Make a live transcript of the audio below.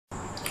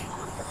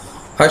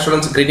Hi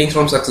students, greetings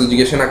from Success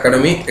Education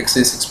Academy,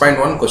 Exercise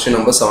 6.1, question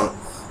number 7.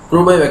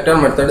 Prove by vector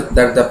method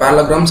that the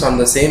parallelograms on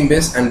the same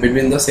base and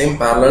between the same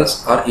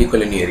parallels are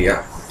equal in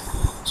area.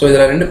 So,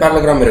 there are two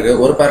parallelogram.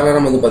 One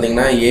parallelogram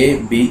is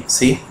A, B,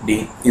 C,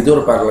 D. This is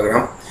one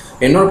parallelogram.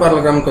 Another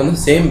parallelogram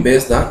is same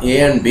base, A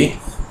and B.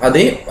 That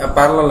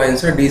parallel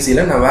lines DC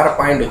la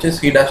point which is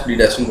C dash D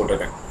dash. The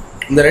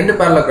two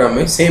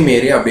parallelogram same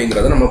area we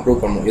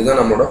prove. This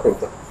is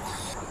proof.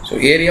 So,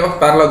 area of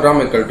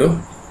parallelogram equal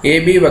to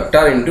AB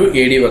vector into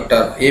AD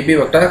vector. AB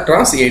vector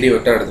cross AD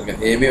vector.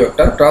 AB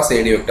vector cross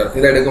AD vector. This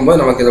is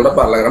the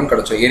parallelogram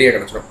area.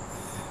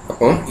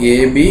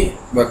 AB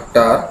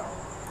vector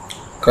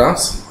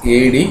cross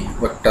AD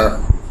vector.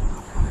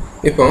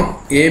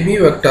 Now, AB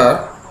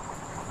vector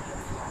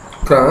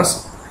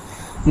cross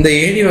the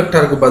AD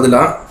vector ku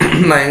badala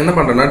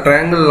na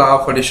triangle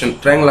law of addition.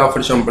 Triangle law of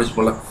addition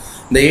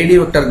the AD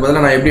vector ku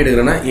badala na eppadi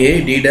edukrana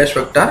A D dash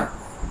vector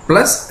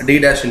plus D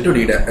dash into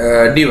D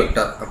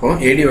vector. Now,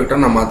 AD vector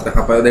na maatra.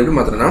 Appo idu eppadi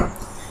maatrana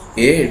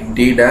A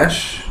D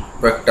dash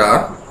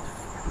vector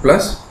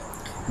plus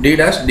D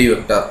dash D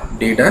vector.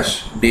 D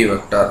dash D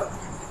vector.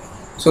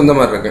 So indha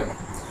mari irukku.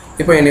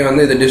 Ipo ini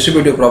vandu idu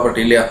distributive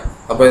property illaya.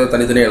 Appo idu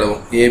thanithani eluvum.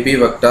 AB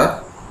vector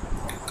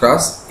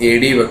cross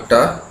AD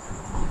vector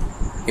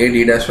AD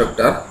dash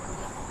vector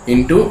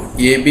into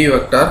AB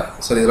vector,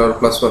 sorry idhula or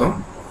plus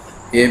varum,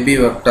 AB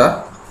vector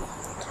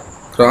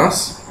cross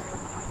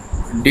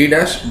D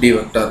dash D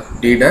vector,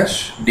 D dash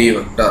D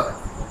vector.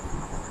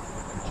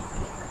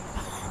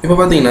 இப்போ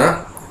பாத்தீங்கன்னா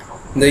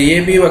இந்த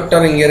AB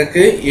vector இங்க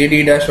இருக்கு, AD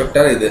dash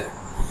vector இது.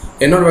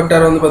 இன்னொரு vector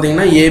வந்து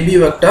பாத்தீங்கன்னா AB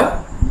vector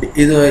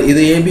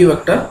இது AB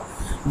vector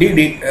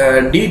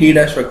D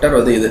dash vector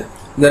வந்து இது.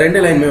 இந்த ரெண்டு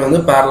லைனுமே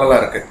வந்து parallel-ஆ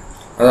இருக்கு.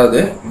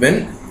 அதாவது when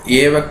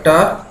A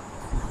vector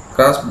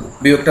cross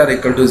B vector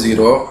equal to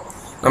 0,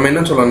 நம்ம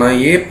என்ன சொல்லலாம்னா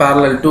A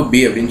parallel to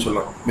B அப்படினு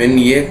சொல்லலாம். When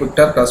A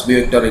vector cross B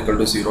vector equal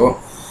to 0,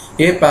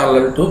 A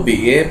parallel to B.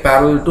 A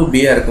parallel to B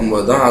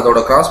இருக்கும்போது தான் அதோட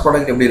cross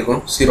product எப்படி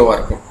இருக்கும்? 0-ஆ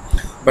இருக்கும்.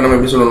 இப்போ நம்ம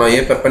எப்படி சொல்லலாம்? A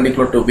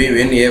perpendicular to B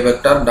when A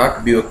vector dot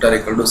B vector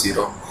equal to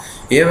 0.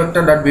 A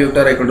vector dot B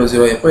vector equal to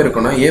 0 எப்போ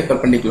இருக்கும்னா A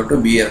perpendicular to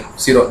B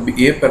 0.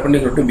 A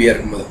perpendicular to B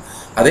இருக்கும்போது.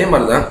 அதே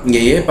மாதிரி தான் இங்க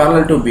A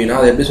parallel to B னா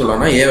அது எப்படி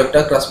சொல்லலாம்னா A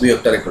vector cross B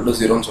vector equal to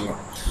 0 ன்னு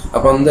சொல்லலாம்.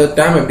 அப்போ அந்த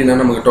டேர்ம் எப்படின்னா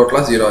நமக்கு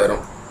டோட்டலா 0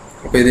 ஆயிரும்.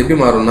 அப்போ இது எப்படி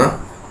மாறும்னா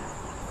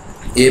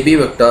AB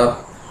vector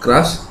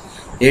cross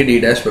AD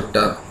dash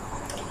vector.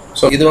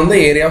 So இது வந்து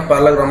area of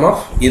parallelogram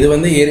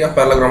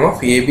of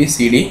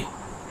ABCD.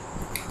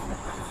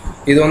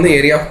 இது வந்து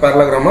area of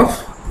parallelogram of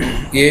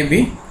AB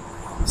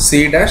C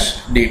dash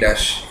D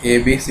dash.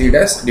 AB C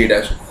dash D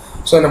dash.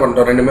 So என்ன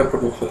பண்றோம்? ரெண்டுமே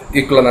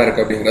equal-ஆ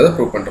இருக்கு அப்படிங்கறத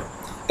ப்ரூவ் பண்றோம்.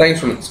 Thanks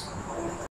students.